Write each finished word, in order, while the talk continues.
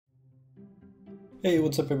Hey,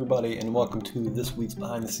 what's up everybody, and welcome to this week's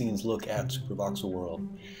behind the scenes look at Super Voxel World.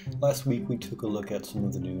 Last week we took a look at some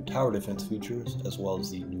of the new tower defense features, as well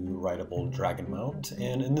as the new rideable dragon mount,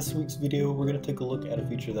 and in this week's video we're going to take a look at a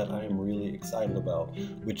feature that I am really excited about,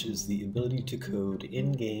 which is the ability to code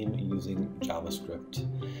in-game using JavaScript.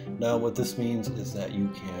 Now what this means is that you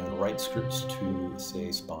can write scripts to,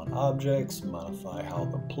 say, spawn objects, modify how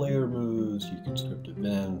the player moves, you can script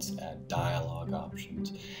events, add dialogue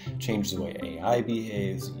options, change the way AI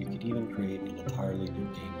behaves. You could even create an entirely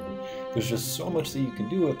new game mode. There's just so much that you can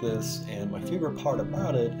do with this, and my favorite part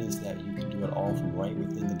about it is that you can do it all from right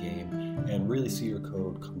within the game and really see your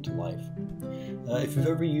code come to life. If you've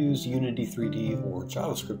ever used Unity 3D or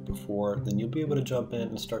JavaScript before, then you'll be able to jump in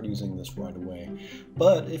and start using this right away.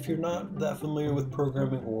 But if you're not that familiar with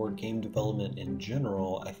programming or game development in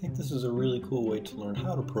general, I think this is a really cool way to learn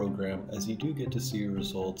how to program, as you do get to see your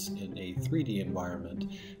results in a 3D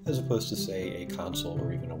environment as opposed to, say, a console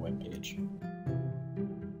or even a web page.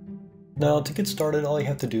 Now, to get started, all you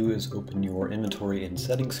have to do is open your inventory and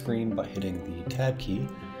settings screen by hitting the tab key,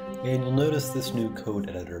 and you'll notice this new code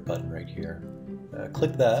editor button right here.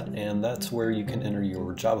 Click that, and that's where you can enter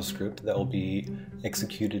your JavaScript that will be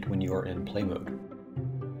executed when you are in play mode.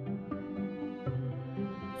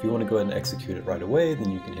 If you want to go ahead and execute it right away,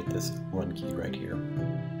 then you can hit this run key right here.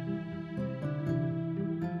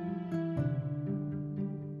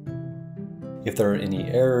 If there are any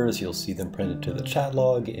errors, you'll see them printed to the chat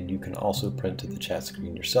log, and you can also print to the chat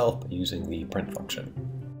screen yourself using the print function.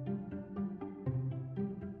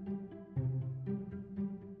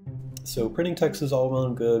 So printing text is all well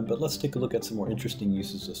and good, but let's take a look at some more interesting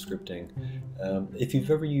uses of scripting. If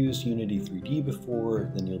you've ever used Unity 3D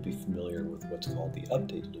before, then you'll be familiar with what's called the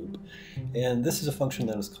update loop. And this is a function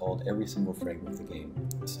that is called every single frame of the game.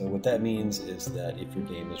 So what that means is that if your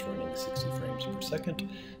game is running 60 frames per second,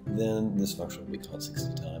 then this function will be called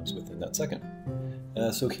 60 times within that second.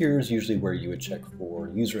 So here's usually where you would check for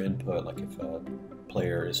user input, like if a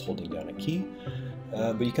player is holding down a key.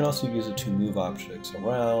 But you can also use it to move objects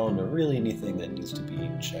around, or really anything that needs to be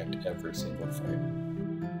checked every single frame.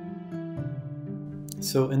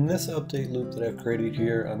 So in this update loop that I've created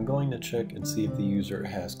here, I'm going to check and see if the user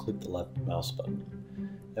has clicked the left mouse button.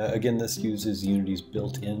 Again, this uses Unity's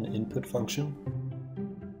built-in input function.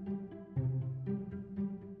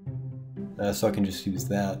 So I can just use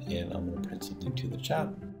that, and I'm going to print something to the chat.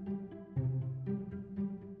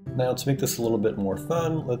 Now, to make this a little bit more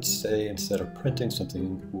fun, let's say instead of printing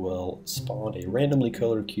something, we'll spawn a randomly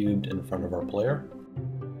colored cube in front of our player.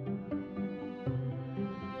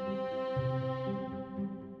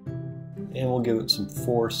 And we'll give it some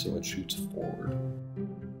force so it shoots forward.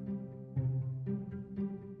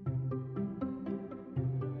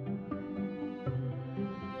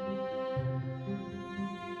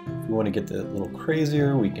 If we want to get that a little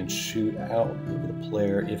crazier, we can shoot out over the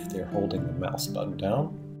player if they're holding the mouse button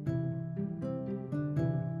down.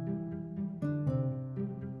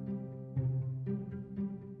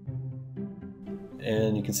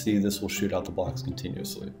 And you can see this will shoot out the blocks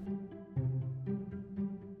continuously.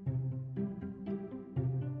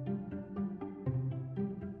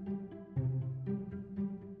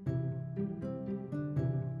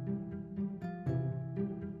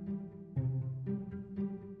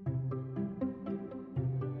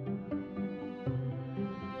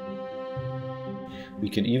 We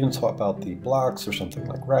can even swap out the blocks for something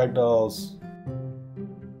like ragdolls.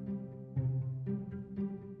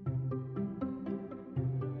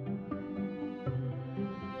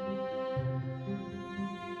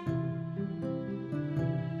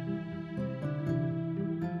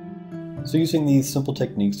 So using these simple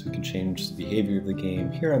techniques, we can change the behavior of the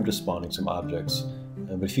game. Here I'm just spawning some objects.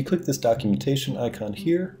 But if you click this documentation icon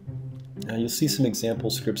here, you'll see some example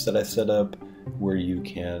scripts that I set up where you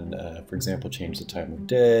can, for example, change the time of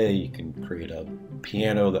day. You can create a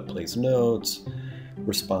piano that plays notes,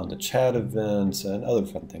 respond to chat events, and other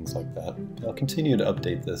fun things like that. I'll continue to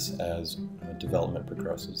update this as development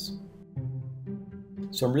progresses.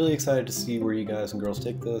 So I'm really excited to see where you guys and girls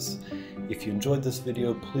take this. If you enjoyed this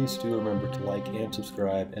video, please do remember to like and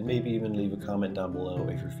subscribe, and maybe even leave a comment down below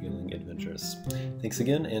if you're feeling adventurous. Thanks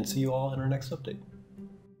again, and see you all in our next update.